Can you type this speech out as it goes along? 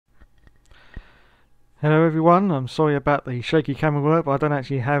Hello everyone, I'm sorry about the shaky camera work, but I don't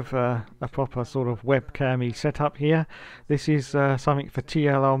actually have a proper sort of webcam-y setup here. This is something for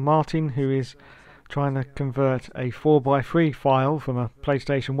TRL Martin, who is trying to convert a 4x3 file from a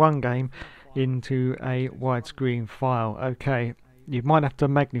PlayStation 1 game into a widescreen file. Okay, you might have to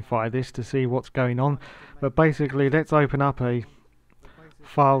magnify this to see what's going on, but basically let's open up a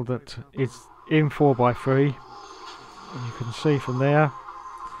file that is in 4x3, and you can see from there,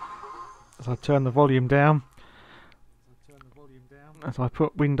 as I turn the volume down, as I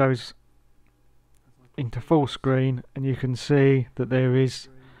put Windows into full screen, and you can see that there is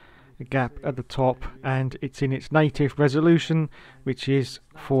a gap at the top and it's in its native resolution, which is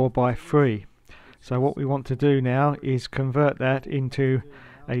 4x3. So what we want to do now is convert that into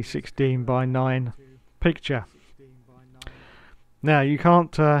a 16:9 picture. Now you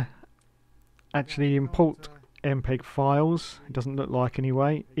can't actually import MPEG files, it doesn't look like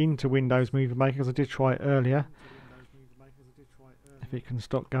anyway, into Windows Movie Maker, because I did try it earlier. If it can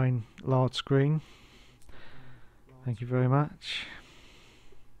stop going large screen. Thank you very much.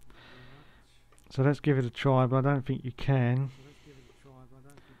 So let's give it a try, but I don't think you can.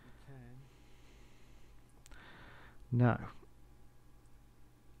 No.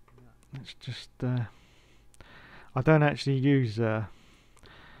 Let's just I don't actually use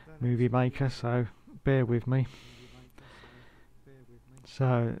Movie Maker, so bear with me.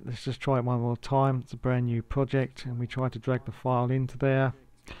 So let's just try it one more time. It's a brand new project and we try to drag the file into there,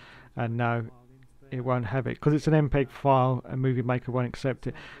 and no, it won't have it because it's an MPEG file and Movie Maker won't accept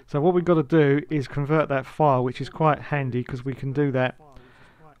it. So what we've got to do is convert that file, which is quite handy because we can do that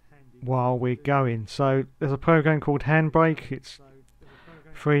while we're going. So there's a program called Handbrake. It's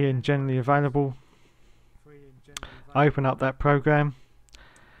free and generally available. Open up that program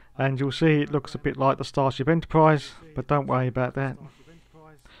and you'll see it looks a bit like the Starship Enterprise, but don't worry about that.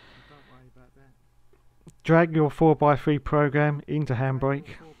 Drag your 4x3 program into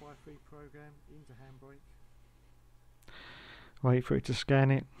Handbrake. Wait for it to scan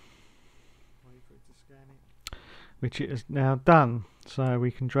it, which it has now done. So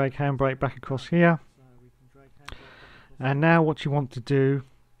we can drag Handbrake back across here. And now what you want to do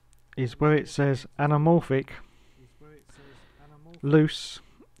is where it says anamorphic loose,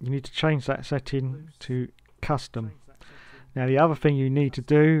 you need to change that setting to custom. Now the other thing you need to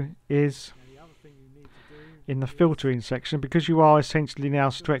do is in the filtering section, because you are essentially now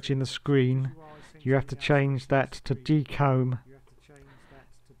stretching the screen, you have to change that to decomb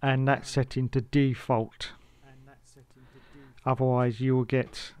and that setting to default. Otherwise you will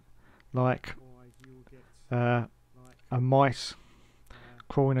get like a mice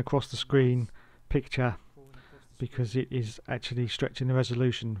crawling across the screen picture, because it is actually stretching the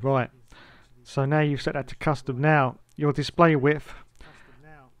resolution. Right, so now you've set that to custom. Now your display width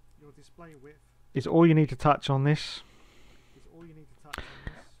is all you need to touch on this,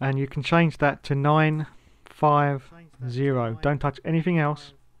 and you can change that to 950. Don't touch anything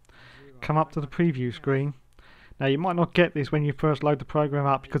else. Come up to the preview screen. Now you might not get this when you first load the program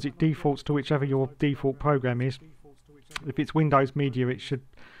up because it defaults to whichever your default program is. If it's Windows Media, it should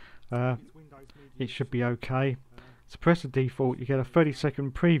be okay. So press the default, you get a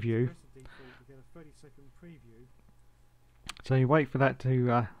 30-second preview. So you wait for that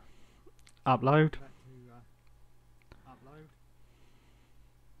to upload.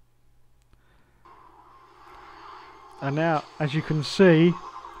 And now, as you can see,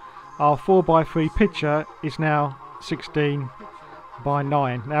 our 4x3 picture is now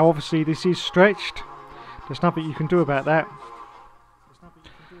 16:9. Now obviously this is stretched, there's nothing you can do about that,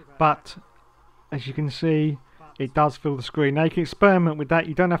 but as you can see it does fill the screen. Now you can experiment with that,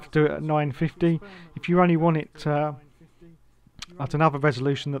 you don't have to do it at 950. If you only want it at another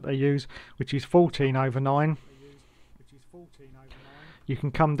resolution that they use, which is 14:9, you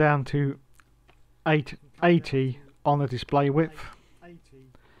can come down to 880 on the display width,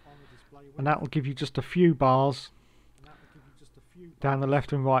 and that will give you just a few bars down the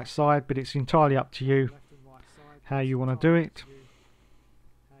left and right side, but it's entirely up to you how you want to do it.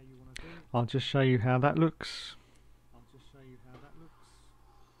 I'll just show you how that looks.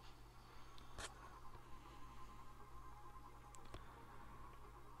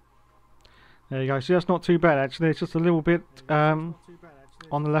 There you go. See, that's not too bad actually. It's just a little bit on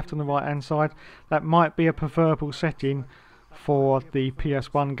the left and the right hand side. That might be a preferable setting for the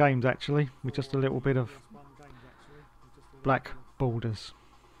PS1 games actually, with just a little bit of black borders.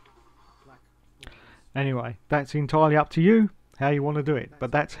 Anyway, that's entirely up to you how you want to do it,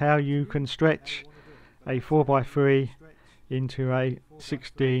 but that's how you can stretch a 4x3 into a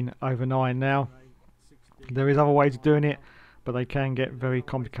 16:9. Now there is other ways of doing it, but they can get very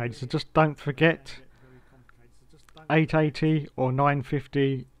complicated, so just don't forget 880 or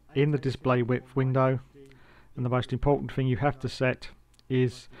 950 in the display width window, and the most important thing you have to set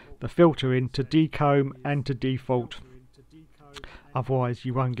is the filter in to decomb and to default, otherwise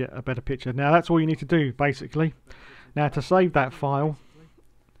you won't get a better picture. Now that's all you need to do basically. Now to save that file,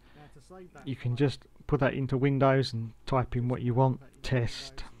 you can just put that into Windows and type in what you want,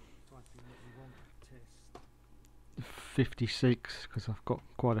 test 56, because I've got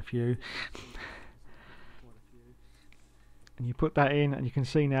quite a few. And you put that in and you can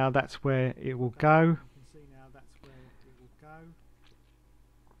see now that's where it will go.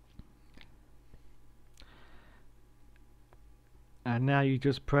 And now you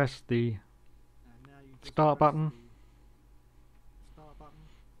just press the start button.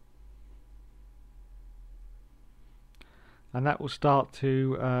 And that will start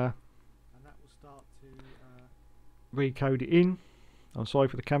to recode it in. I'm sorry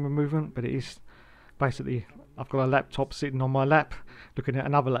for the camera movement, but it is basically, I've got a laptop sitting on my lap looking at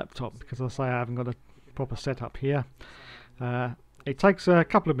another laptop, because as I say I haven't got a proper setup here. It takes a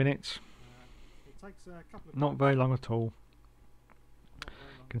couple of minutes, not very long at all.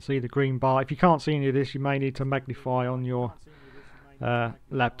 You can see the green bar. If you can't see any of this, you may need to magnify on your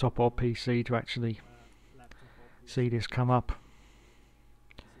laptop or PC to actually see this come up.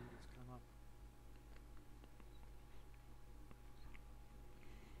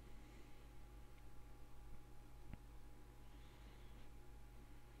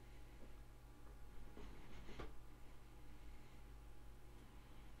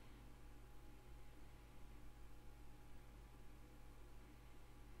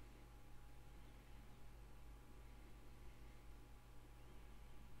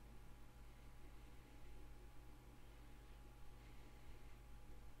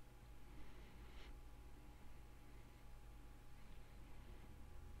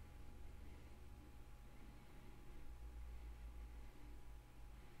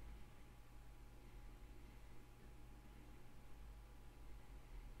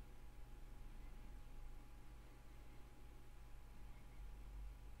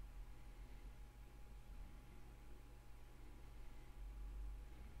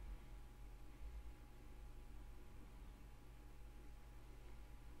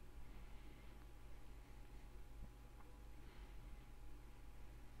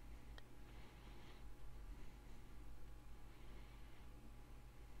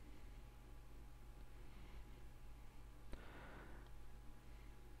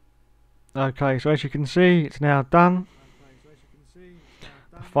 Okay, so as you can see, it's now done.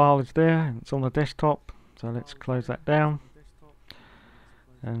 The file is there, it's on the desktop, so let's close that down.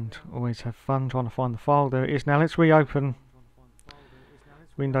 And always have fun trying to find the file. There it is. Now let's reopen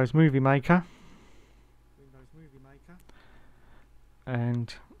Windows Movie Maker.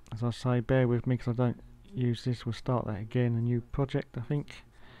 And as I say, bear with me because I don't use this. We'll start that again, a new project I think.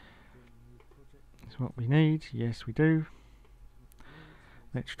 That's what we need. Yes, we do.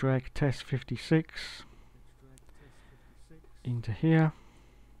 Let's drag test 56 into here,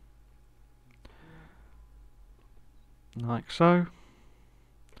 like so.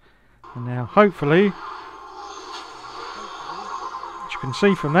 And now hopefully, as you can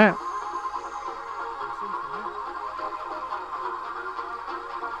see from that,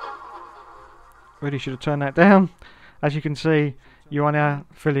 really should have turned that down. As you can see, you are now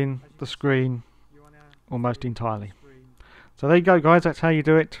filling the screen almost entirely. So there you go guys, that's how you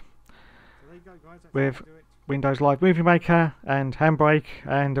do it with Windows Live Movie Maker and Handbrake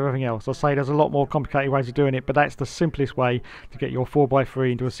and everything else. I'll say there's a lot more complicated ways of doing it, but that's the simplest way to get your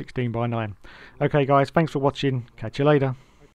 4x3 into a 16:9. Okay guys, thanks for watching, catch you later.